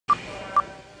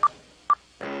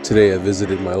Today I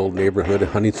visited my old neighborhood,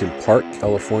 Huntington Park,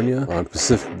 California, on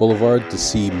Pacific Boulevard to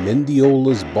see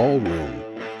Mendiola's Ballroom.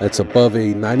 That's above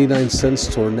a 99-cent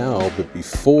store now, but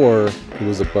before it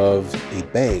was above a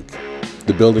bank.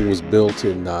 The building was built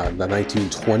in the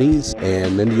 1920s,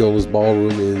 and Mendiola's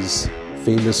Ballroom is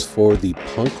famous for the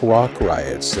punk rock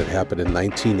riots that happened in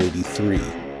 1983.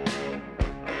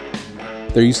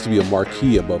 There used to be a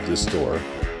marquee above this door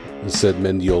that said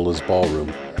Mendiola's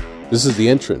Ballroom. This is the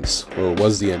entrance, or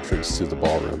was the entrance to the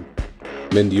ballroom.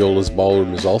 Mendiola's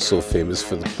Ballroom is also famous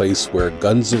for the place where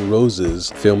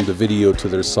Gunsnroses filmed a video to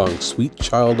their song Sweet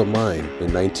Child of Mine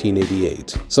in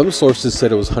 1988. Some sources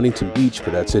said it was Huntington Beach,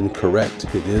 but that's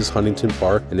incorrect. It is Huntington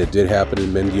Park, and it did happen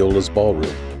in Mendiola's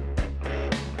Ballroom.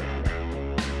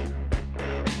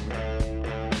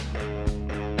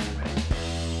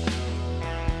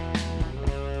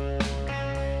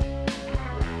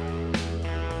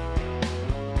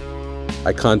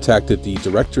 I contacted the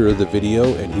director of the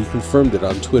video and he confirmed it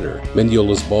on Twitter.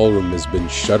 Mendiola's Ballroom has been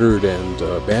shuttered and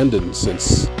abandoned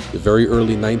since the very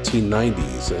early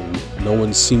 1990s, and no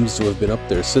one seems to have been up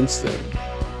there since then.